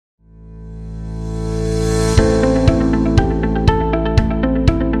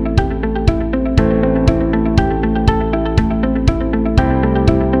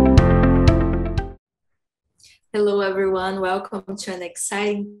welcome to an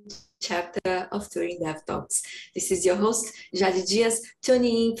exciting chapter of Turing Dev Talks. This is your host, Jade Dias,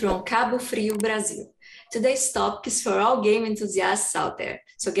 tuning in from Cabo Frio, Brazil. Today's topic is for all game enthusiasts out there.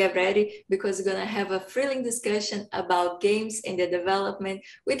 So get ready because we're going to have a thrilling discussion about games and their development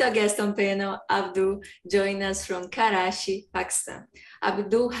with our guest on panel, Abdul, joining us from Karachi, Pakistan.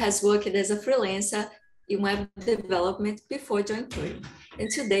 Abdul has worked as a freelancer in web development before joining Turing. And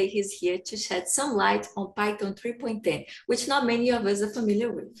today he's here to shed some light on Python 3.10, which not many of us are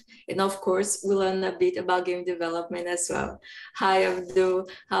familiar with. And of course, we'll learn a bit about game development as well. Hi, Abdul,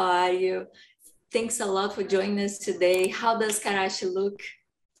 how are you? Thanks a lot for joining us today. How does Karachi look?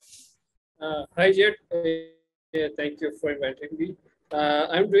 Hi, Jet. Thank you for inviting me.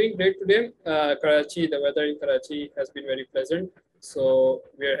 I'm doing great today. Karachi, the weather in Karachi has been very pleasant. So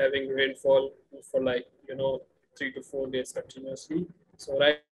we are having rainfall for 3 to 4 days continuously. So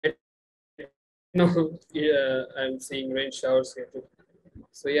right now, I'm seeing rain showers here too.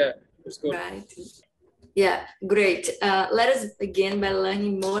 So yeah, it's good. Right. Yeah, great. Let us begin by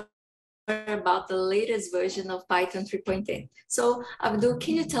learning more about the latest version of Python 3.10. So Abdul,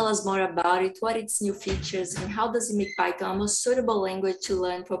 can you tell us more about it? What its new features and how does it make Python a more suitable language to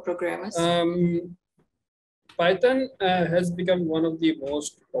learn for programmers? Python has become one of the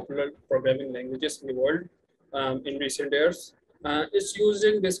most popular programming languages in the world in recent years. It's used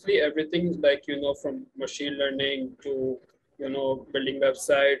in basically everything, like, from machine learning to, building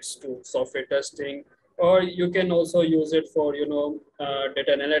websites to software testing, or you can also use it for,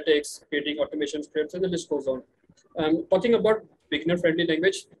 data analytics, creating automation scripts, and the list goes on. Talking about beginner-friendly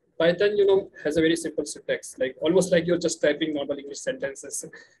language, Python, has a very simple syntax, like almost like you're just typing normal English sentences.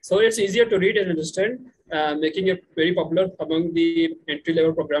 So it's easier to read and understand, making it very popular among the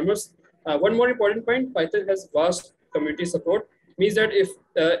entry-level programmers. One more important point, Python has vast community support, means that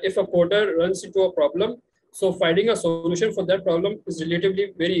if a coder runs into a problem, so finding a solution for that problem is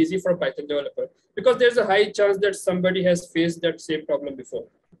relatively very easy for a Python developer, because there's a high chance that somebody has faced that same problem before.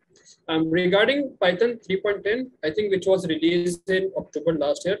 Regarding Python 3.10, I think, which was released in October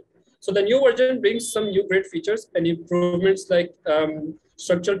last year. So the new version brings some new great features and improvements like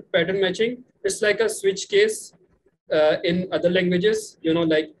structured pattern matching. It's like a switch case in other languages,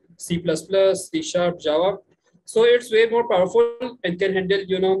 like C++, C#, Java. So it's way more powerful and can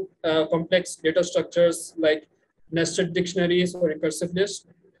handle, complex data structures like nested dictionaries or recursive lists.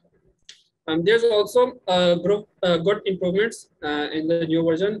 There's also good improvements in the new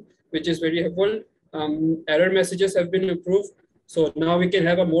version, which is very helpful. Error messages have been improved. So now we can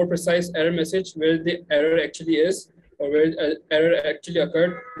have a more precise error message where the error actually is, or where error actually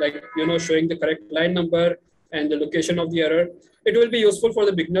occurred, like, showing the correct line number and the location of the error. It will be useful for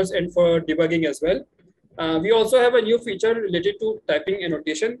the beginners and for debugging as well. We also have a new feature related to typing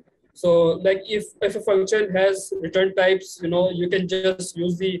annotation. So like if a function has return types, you can just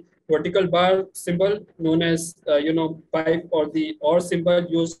use the vertical bar symbol known as, pipe, or the or symbol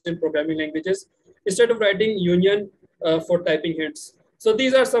used in programming languages, instead of writing union for typing hints. So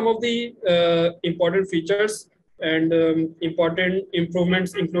these are some of the important features and important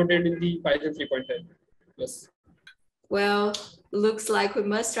improvements included in the Python 3.10. Yes. Well, looks like we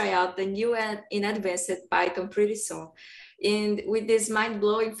must try out the new and in advanced Python pretty soon. And with these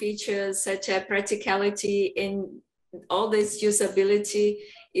mind-blowing features such as practicality and all this usability,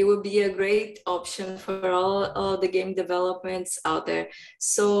 it would be a great option for all the game developments out there.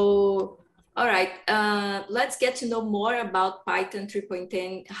 So, all right, let's get to know more about Python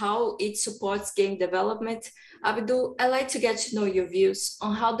 3.10, how it supports game development. Abdul, I'd like to get to know your views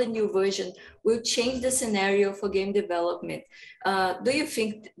on how the new version will change the scenario for game development. Do you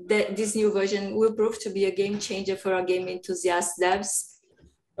think that this new version will prove to be a game changer for our game enthusiast devs?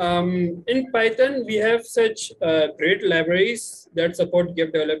 In Python, we have such great libraries that support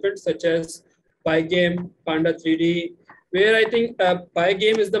game development, such as Pygame, Panda 3D, where I think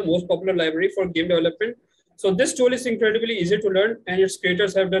Pygame is the most popular library for game development. So this tool is incredibly easy to learn, and its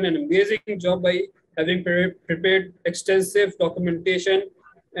creators have done an amazing job by having prepared extensive documentation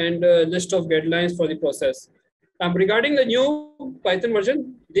and a list of guidelines for the process. Regarding the new Python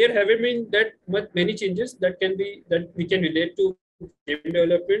version, there haven't been that many changes that we can relate to game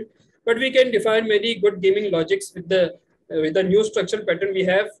development, but we can define many good gaming logics with the new structure pattern we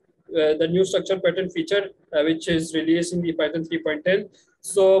have, the new structure pattern feature, which is released in the Python 3.10.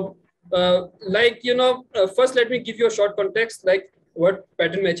 So, first let me give you a short context, like what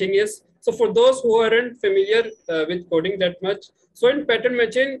pattern matching is. So for those who aren't familiar with coding that much, so in pattern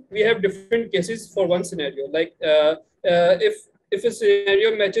matching, we have different cases for one scenario. Like if a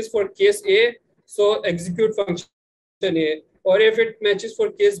scenario matches for case A, so execute function A, or if it matches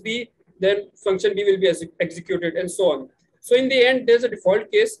for case B, then function B will be executed, and so on. So in the end, there's a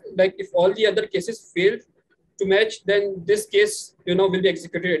default case. Like if all the other cases fail to match, then this case, will be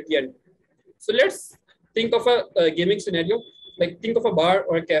executed at the end. So let's think of a gaming scenario. Like think of a bar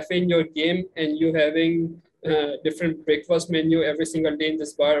or a cafe in your game, and you having different breakfast menu every single day in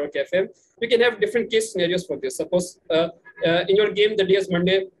this bar or cafe. You can have different case scenarios for this. Suppose in your game the day is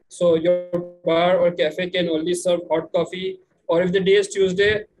Monday, so your bar or cafe can only serve hot coffee. Or if the day is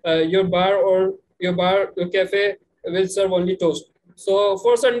Tuesday, your cafe will serve only toast. So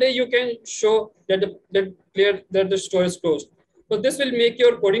for Sunday, you can show that the store is closed. So this will make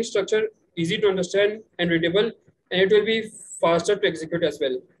your coding structure easy to understand and readable, and it will be faster to execute as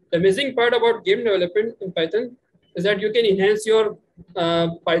well. The amazing part about game development in Python is that you can enhance your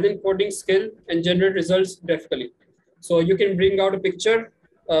Python coding skill and generate results graphically. So you can bring out a picture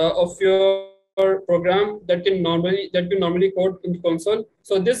of your program that you normally code in console.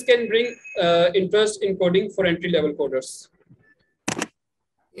 So this can bring interest in coding for entry level coders.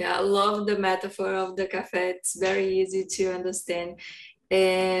 Yeah, I love the metaphor of the cafe. It's very easy to understand.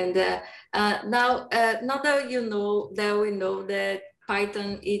 And now that we know that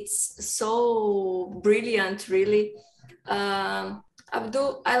Python it's so brilliant, really.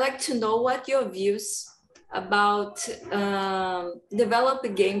 Abdul, I like to know what your views about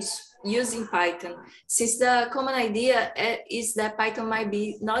developing games using Python, since the common idea is that Python might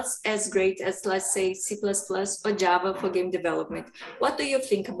be not as great as, let's say, C++ or Java for game development. What do you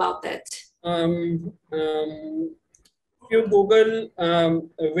think about that? If you Google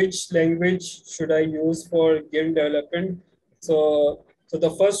which language should I use for game development, so the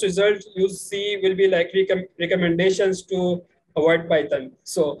first result you see will be like recommendations to avoid Python.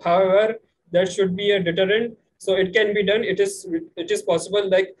 So, however, that should be a deterrent. So it can be done. It is possible.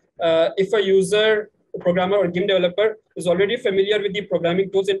 Like if a user, a programmer, or game developer is already familiar with the programming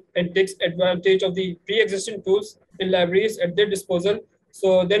tools and takes advantage of the pre-existing tools and libraries at their disposal,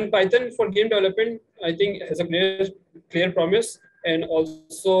 so then Python for game development, I think, has a clear promise, and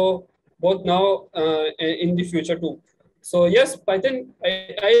also both now and in the future too. So yes, Python,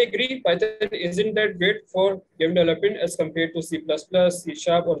 I agree, Python isn't that great for game development as compared to C++, C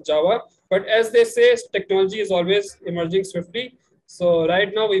Sharp, or Java. But as they say, technology is always emerging swiftly. So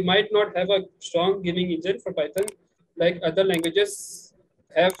right now we might not have a strong gaming engine for Python like other languages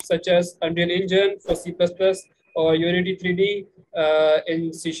have, such as Unreal Engine for C++ or Unity 3D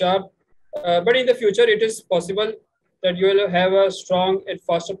in C Sharp. But in the future, it is possible that you will have a strong and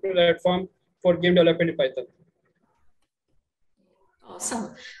faster platform for game development in Python.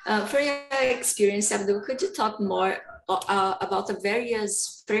 Awesome. For your experience, Abdul, could you talk more about the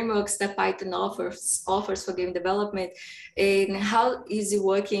various frameworks that Python offers for game development, and how is it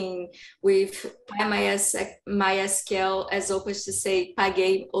working with MySQL as opposed to, say,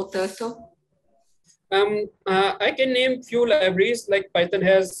 Pygame or Turtle? I can name few libraries. Like Python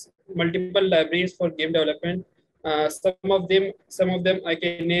has multiple libraries for game development. Some of them I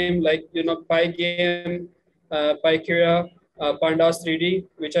can name, like Pygame, Pycura, Pandas 3D,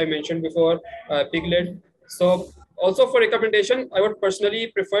 which I mentioned before, Piglet. So also for recommendation, I would personally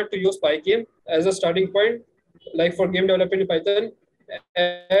prefer to use Pygame as a starting point. Like for game development in Python,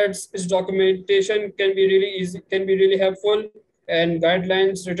 its documentation can be really easy, can be really helpful, and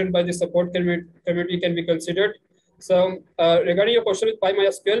guidelines written by the support community can be considered. So regarding your question with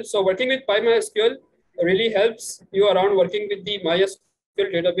PyMySQL, so working with PyMySQL really helps you around working with the MySQL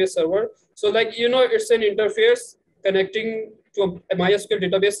database server. So like, it's an interface connecting to a MySQL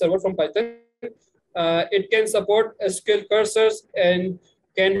database server from Python. It can support SQL cursors and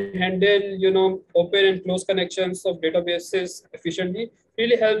can handle, open and close connections of databases efficiently.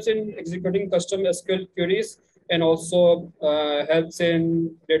 Really helps in executing custom SQL queries, and also helps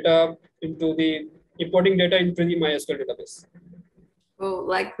in importing data into the MySQL database. Well,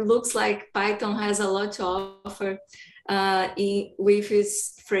 looks like Python has a lot to offer with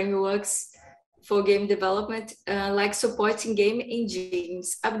its frameworks for game development, like supporting game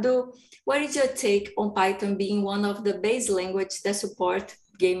engines. Abdul, what is your take on Python being one of the base languages that support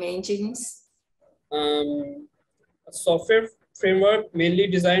game engines? A software framework mainly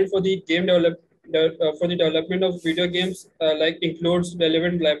designed for the for the development of video games, like includes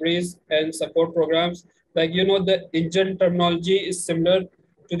relevant libraries and support programs. Like the engine terminology is similar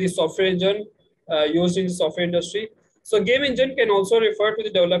to the software engine used in the software industry. So game engine can also refer to the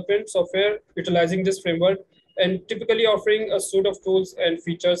development software utilizing this framework, and typically offering a suite of tools and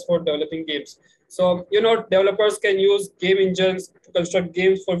features for developing games. So developers can use game engines to construct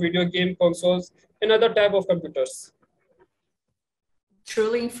games for video game consoles and other type of computers.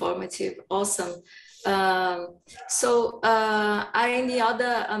 Truly informative. Awesome. Are any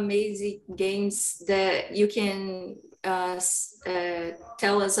other amazing games that you can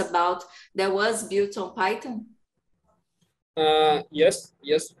tell us about that was built on Python? Yes.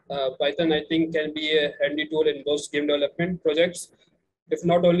 Python, I think, can be a handy tool in most game development projects. If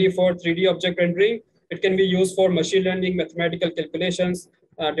not only for 3D object rendering, it can be used for machine learning, mathematical calculations,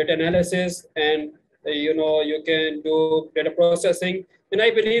 data analysis, and you can do data processing. And I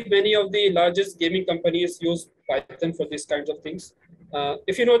believe many of the largest gaming companies use Python for these kinds of things.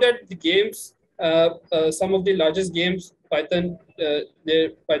 If you know that the games, some of the largest games, Python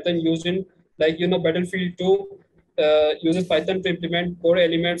used in, like Battlefield 2 uses Python to implement core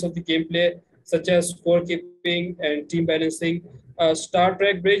elements of the gameplay, such as scorekeeping and team balancing. Star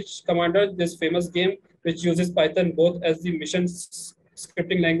Trek Bridge Commander, this famous game, which uses Python both as the mission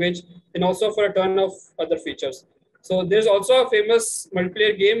scripting language and also for a ton of other features. So there's also a famous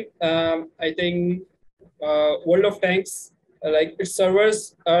multiplayer game, I think World of Tanks. Like its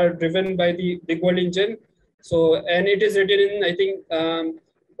servers are driven by the Big World engine. So, and it is written in, I think,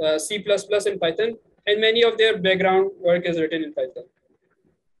 C++ and Python, and many of their background work is written in Python.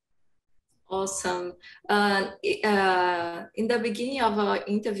 Awesome. In the beginning of our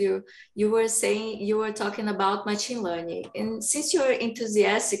interview, you were talking about machine learning. And since you're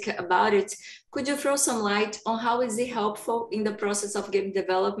enthusiastic about it, could you throw some light on how is it helpful in the process of game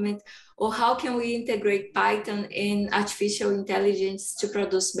development, or how can we integrate Python in artificial intelligence to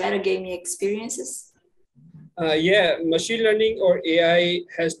produce better gaming experiences? Yeah, machine learning or AI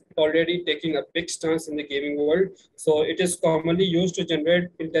has already taken a big stance in the gaming world. So it is commonly used to generate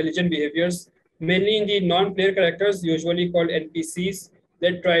intelligent behaviors, mainly in the non-player characters, usually called NPCs,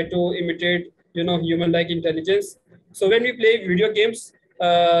 that try to imitate, human-like intelligence. So when we play video games,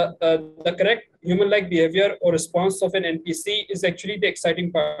 the correct human-like behavior or response of an NPC is actually the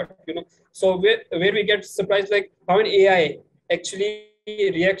exciting part. So where we get surprised, like how an AI actually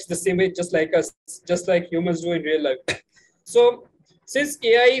reacts the same way, just like us, just like humans do in real life. So since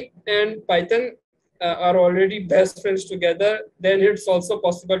AI and Python are already best friends together, then it's also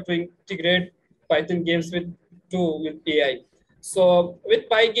possible to integrate Python games with AI. So with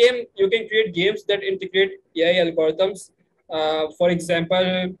Pygame, you can create games that integrate AI algorithms. For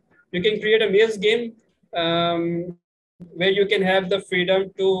example, you can create a maze game where you can have the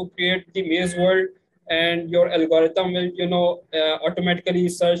freedom to create the maze world, and your algorithm will automatically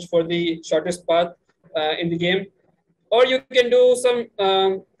search for the shortest path in the game. Or you can do some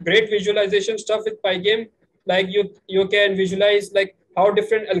great visualization stuff with Pygame, like you can visualize like how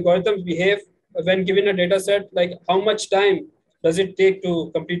different algorithms behave when given a data set, like how much time does it take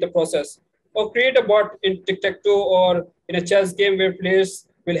to complete the process. Or create a bot in tic-tac-toe or in a chess game where players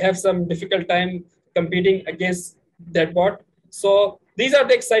will have some difficult time competing against that bot. So these are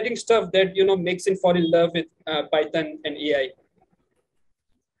the exciting stuff that makes it fall in love with Python and AI.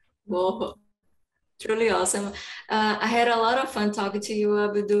 Whoa, truly awesome. I had a lot of fun talking to you,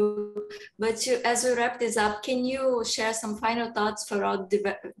 Abdul. But as we wrap this up, can you share some final thoughts for our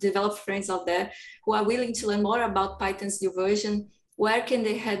developer friends out there who are willing to learn more about Python's new version? Where can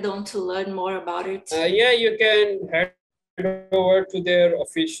they head on to learn more about it? Yeah, you can head over to the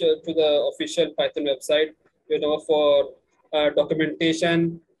official Python website, for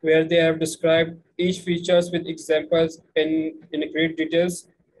documentation where they have described each features with examples in great details.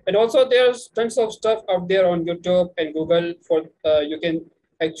 And also there's tons of stuff out there on YouTube and Google for you can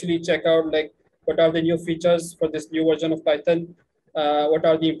actually check out like what are the new features for this new version of Python, what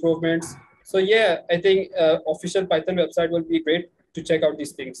are the improvements. So yeah, I think official Python website will be great to check out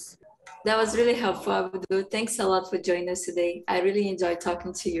these things. That was really helpful, Abdul. Thanks a lot for joining us today. I really enjoyed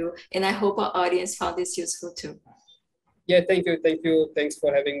talking to you, and I hope our audience found this useful too. Yeah, thank you. Thanks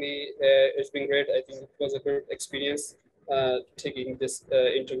for having me. It's been great. I think it was a good experience taking this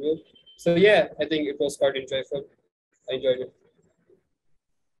interview. So yeah, I think it was quite enjoyable. I enjoyed it.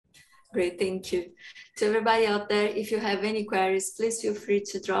 Great, thank you. To everybody out there, if you have any queries, please feel free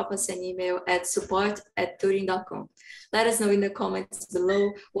to drop us an email at support@turing.com. Let us know in the comments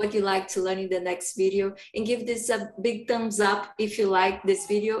below what you'd like to learn in the next video, and give this a big thumbs up if you like this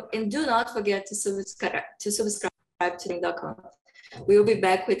video, and do not forget to subscribe to Turing.com. We will be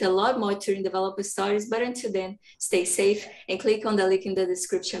back with a lot more Turing developer stories, but until then, stay safe and click on the link in the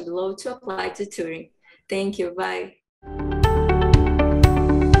description below to apply to Turing. Thank you, bye.